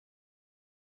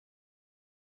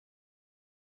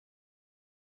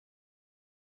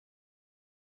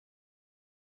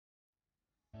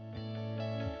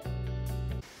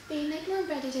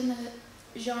embedded in the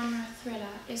genre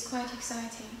thriller is quite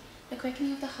exciting. The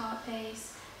quickening of the heart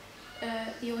pace,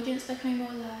 the audience becoming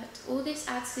more alert, all this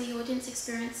adds to the audience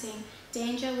experiencing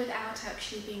danger without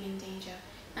actually being in danger.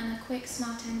 And the quick,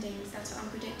 smart endings that are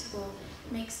unpredictable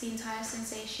makes the entire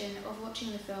sensation of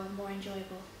watching the film more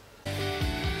enjoyable.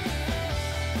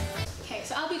 Okay,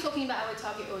 so I'll be talking about our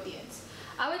target audience.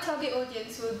 Our target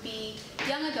audience would be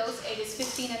young adults ages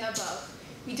 15 and above.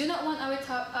 We do not want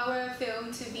our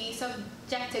film to be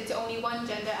subjected to only one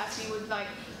gender, as we would like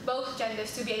both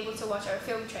genders to be able to watch our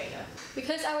film trailer.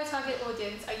 Because our target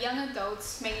audience are young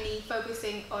adults, mainly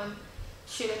focusing on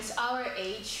students our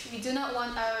age, we do not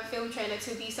want our film trailer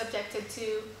to be subjected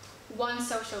to one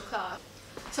social class.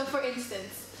 So for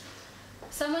instance,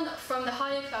 someone from the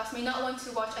higher class may not want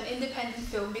to watch an independent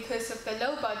film because of the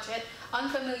low budget,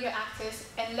 unfamiliar actors,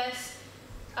 and less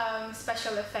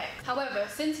special effects. However,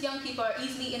 since young people are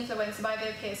easily influenced by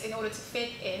their peers in order to fit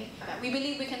in, we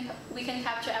believe we can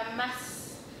capture a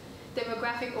mass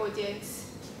demographic audience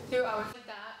through our film.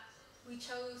 That we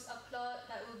chose a plot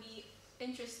that will be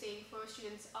interesting for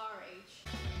students our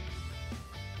age.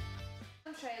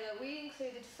 In the trailer, we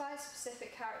included 5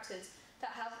 specific characters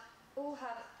that all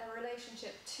have a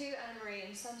relationship to Anna-Marie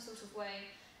in some sort of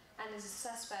way and is a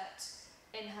suspect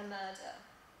in her murder.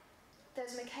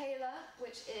 There's Michaela,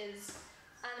 which is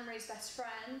Anna-Marie's best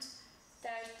friend.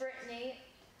 There's Brittany,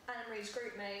 Anna-Marie's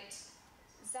groupmate.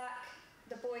 Zach,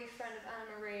 the boyfriend of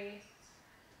Anna-Marie.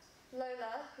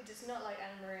 Lola, who does not like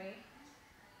Anna-Marie.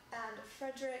 And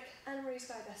Frederick, Anna-Marie's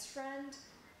guy best friend.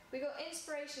 We got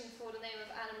inspiration for the name of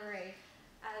Anna-Marie,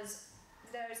 as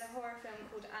there is a horror film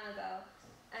called Annabelle,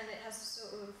 and it has a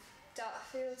sort of dark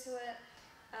feel to it,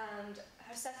 and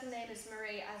her second name is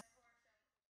Marie.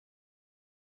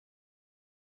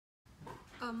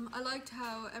 I liked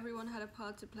how everyone had a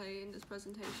part to play in this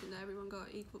presentation, that everyone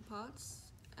got equal parts,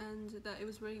 and that it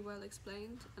was really well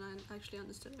explained, and I actually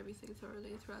understood everything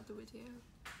thoroughly throughout the video.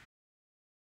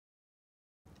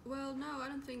 Well, no, I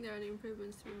don't think there are any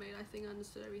improvements to be made. I think I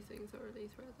understood everything thoroughly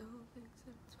throughout the whole thing,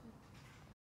 so it's fine.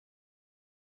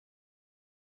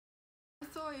 I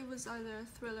thought it was either a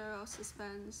thriller or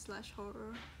suspense /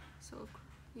 horror, so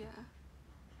yeah.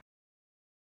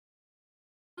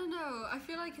 I don't know, I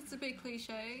feel like it's a bit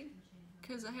cliche,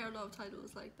 because I hear a lot of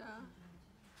titles like that.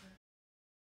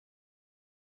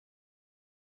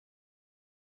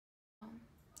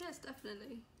 Yes,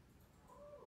 definitely.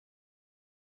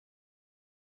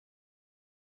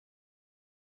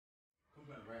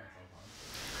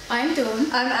 I'm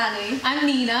Dawn. I'm Annie. I'm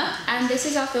Nina. And this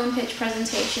is our film pitch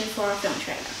presentation for our film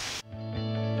trailer.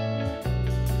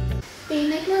 The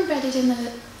enigma embedded in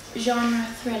the genre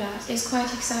thriller is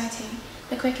quite exciting.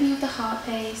 The quickening of the heart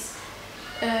pace,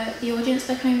 the audience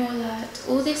becoming more alert,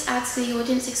 all this adds to the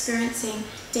audience experiencing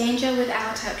danger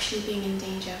without actually being in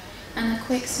danger. And the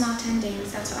quick, smart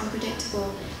endings that are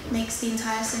unpredictable makes the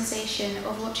entire sensation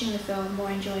of watching the film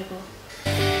more enjoyable.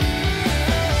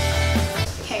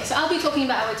 Okay, so I'll be talking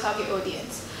about our target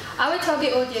audience. Our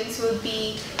target audience would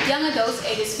be young adults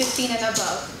ages 15 and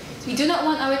above. We do not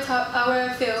want our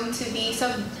film to be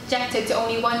subjected to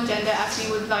only one gender, as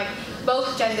we would like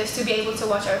both genders to be able to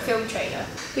watch our film trailer.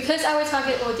 Because our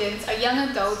target audience are young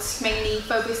adults, mainly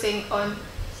focusing on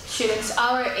students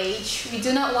our age, we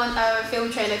do not want our film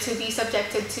trailer to be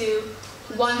subjected to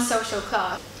one social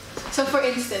class. So for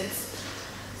instance,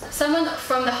 someone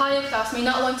from the higher class may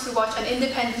not want to watch an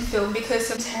independent film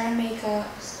because of hair and makeup,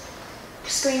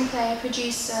 screenplay,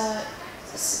 producer,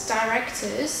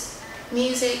 directors,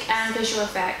 music and visual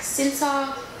effects. Since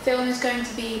our film is going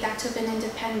to be that of an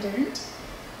independent,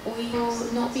 we will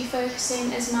not be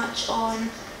focusing as much on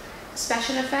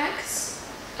special effects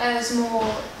as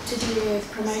more to do with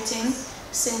promoting,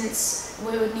 since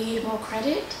we would need more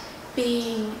credit,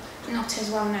 being not as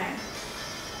well known.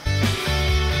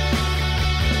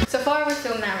 So for our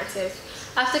film narrative,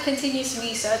 after continuous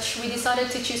research, we decided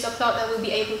to choose a plot that will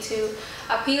be able to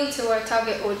appeal to our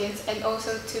target audience and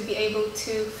also to be able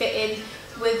to fit in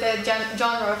with the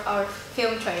genre of our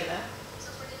film trailer.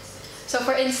 So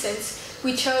for instance,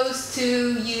 we chose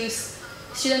to use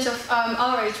students of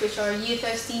our age, which are Year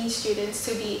 13 students,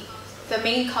 to be the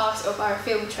main cast of our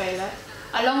film trailer.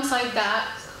 Alongside that,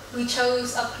 we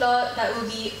chose a plot that will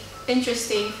be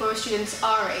interesting for students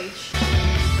our age.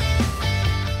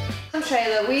 In the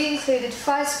trailer, we included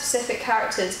 5 specific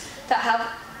characters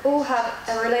that all have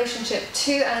a relationship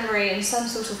to Anna-Marie in some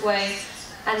sort of way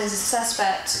and is a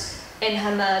suspect in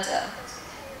her murder.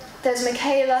 There's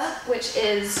Michaela, which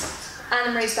is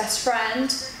Anna-Marie's best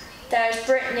friend. There's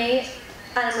Brittany,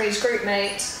 Anna-Marie's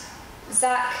groupmate.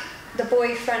 Zach, the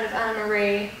boyfriend of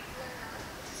Anna-Marie.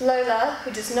 Lola,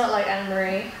 who does not like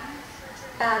Anna-Marie.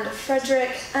 and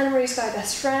Frederick, Anna-Marie's guy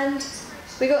best friend.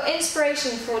 We got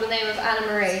inspiration for the name of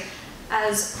Anna-Marie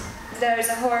as there is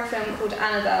a horror film called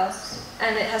Annabelle,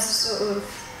 and it has a sort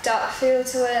of dark feel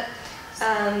to it,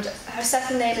 and her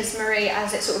second name is Marie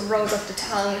as it sort of rolls off the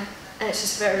tongue, and it's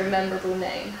just a very memorable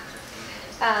name.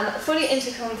 For the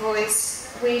intercom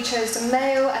voice, we chose the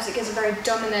male as it gives a very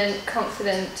dominant,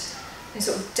 confident, and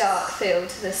sort of dark feel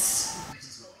to this.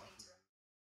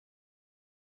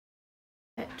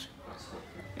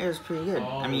 It was pretty good.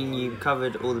 I mean, you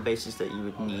covered all the bases that you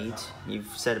would need. You've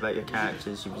said about your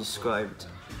characters, you've described,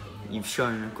 you've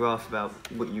shown a graph about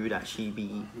what you would actually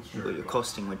be, what your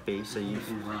costing would be, so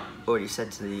you've already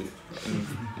said to the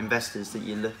investors that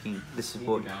this is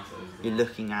what you're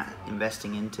looking at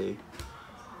investing into.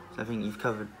 So I think you've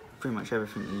covered pretty much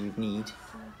everything that you'd need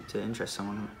to interest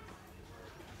someone.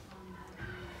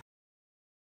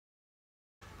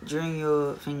 During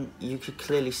your thing, you could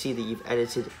clearly see that you've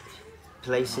edited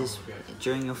places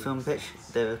during your film pitch.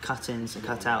 There were cut-ins and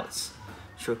cut-outs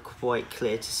which were quite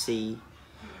clear to see,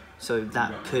 so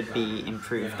that could be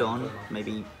improved on,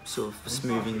 maybe sort of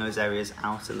smoothing those areas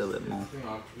out a little bit more.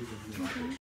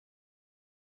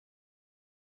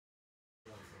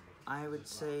 I would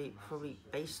say probably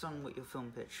based on what your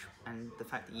film pitch and the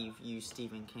fact that you've used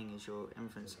Stephen King as your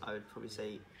influence, I would probably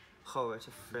say horror to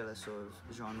thriller sort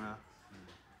of genre.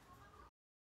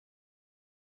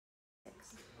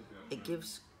 It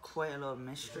gives quite a lot of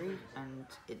mystery, and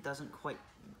it doesn't quite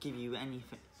give you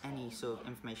any sort of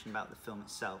information about the film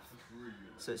itself.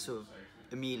 So it sort of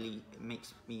immediately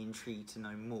makes me intrigued to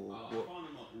know more.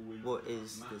 What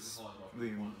is this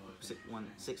room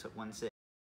 616?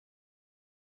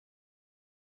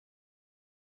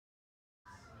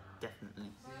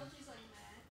 Definitely.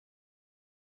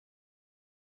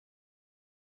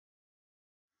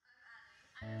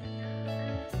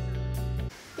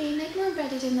 The enigma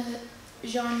embedded in the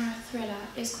genre thriller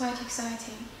is quite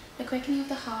exciting. The quickening of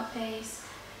the heart pace,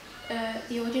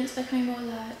 the audience becoming more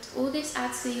alert, all this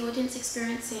adds to the audience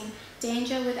experiencing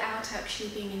danger without actually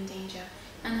being in danger.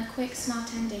 And the quick,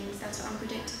 smart endings that are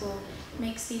unpredictable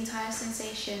makes the entire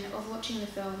sensation of watching the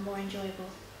film more enjoyable.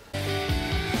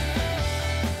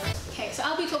 Okay, so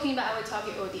I'll be talking about our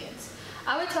target audience.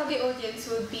 Our target audience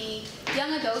would be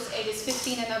young adults ages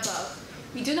 15 and above.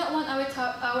 We do not want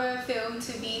our film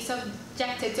to be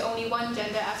subjected to only one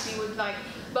gender, as we would like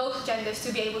both genders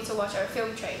to be able to watch our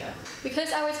film trailer.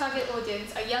 Because our target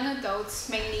audience are young adults,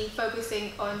 mainly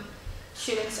focusing on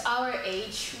students our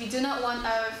age, we do not want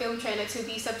our film trailer to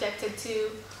be subjected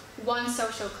to one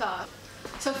social class.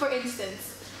 So for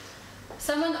instance,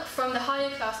 someone from the higher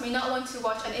class may not want to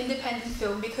watch an independent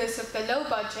film because of the low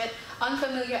budget,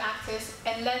 unfamiliar actors,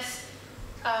 and less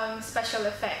special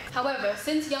effects. However,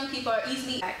 since young people are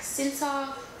easily... Since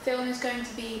our film is going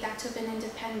to be that of an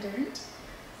independent,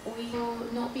 we will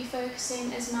not be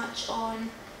focusing as much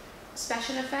on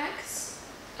special effects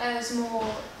as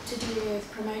more to do with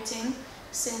promoting,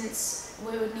 since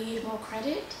we would need more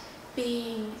credit,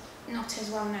 being not as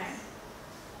well known.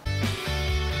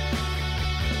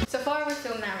 So for our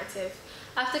film narrative,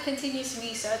 after continuous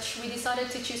research, we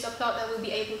decided to choose a plot that will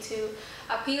be able to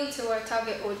appeal to our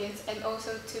target audience and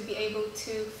also to be able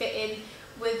to fit in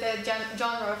with the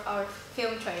genre of our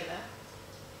film trailer.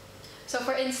 So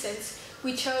for instance,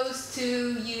 we chose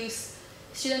to use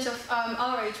students of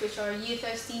our age, which are Year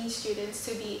 13 students,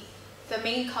 to be the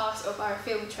main cast of our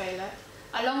film trailer.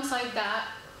 Alongside that,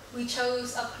 we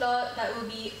chose a plot that will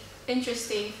be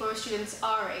interesting for students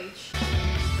our age.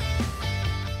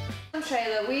 In the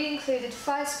trailer, we included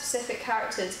 5 specific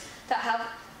characters that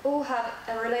all have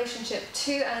a relationship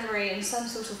to Anna-Marie in some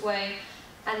sort of way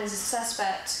and is a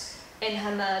suspect in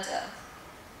her murder.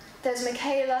 There's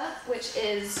Michaela, which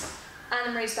is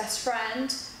Anna-Marie's best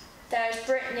friend. There's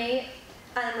Brittany,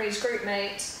 Anna-Marie's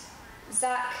groupmate.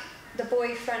 Zach, the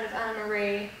boyfriend of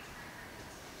Anna-Marie.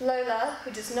 Lola,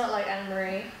 who does not like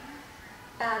Anna-Marie.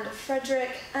 And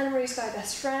Frederick, Anna-Marie's guy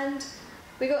best friend.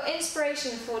 We got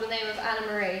inspiration for the name of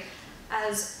Anna-Marie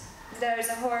as there is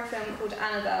a horror film called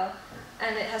Annabelle,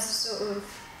 and it has a sort of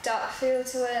dark feel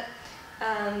to it,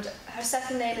 and her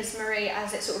second name is Marie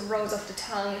as it sort of rolls off the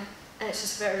tongue, and it's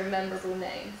just a very memorable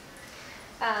name.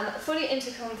 For the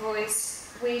intercom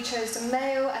voice, we chose the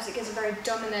male as it gives a very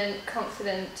dominant,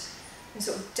 confident, and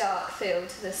sort of dark feel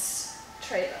to this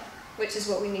trailer, which is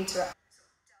what we need to.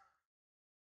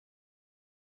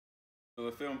 So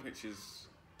the film pitch is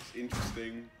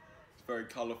interesting, it's very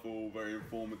colourful, very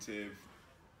informative.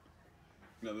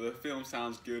 You know, the film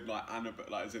sounds good, like Annabelle,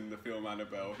 like as in the film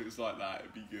Annabelle. If it's like that,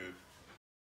 it'd be good.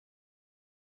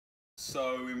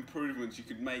 So improvements you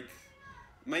could make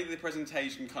the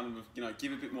presentation kind of, you know,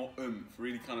 give a bit more oomph,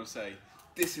 really kind of say,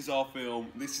 this is our film,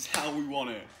 this is how we want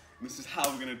it, this is how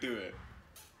we're gonna do it.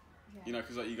 Yeah. You know,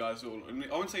 because like you guys sort of, I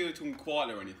wouldn't say you're talking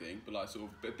quietly or anything, but like sort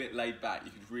of a bit laid back.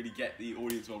 You could really get the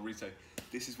audience to really say,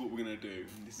 this is what we're gonna do,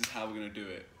 this is how we're gonna do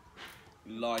it,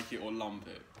 like it or lump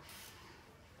it.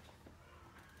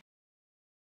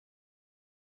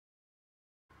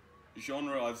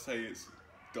 Genre, I'd say it's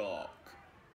dark.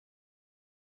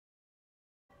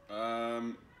 A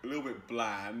little bit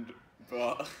bland,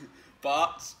 but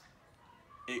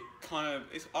it kind of,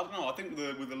 I don't know, I think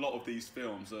with a lot of these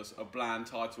films, there's a bland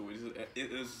title.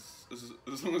 It is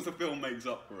as long as the film makes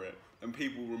up for it, and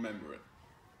people remember it.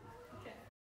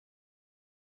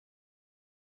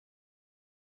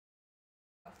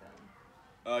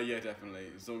 Film. Yeah, definitely.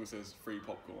 As long as there's free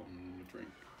popcorn and a drink.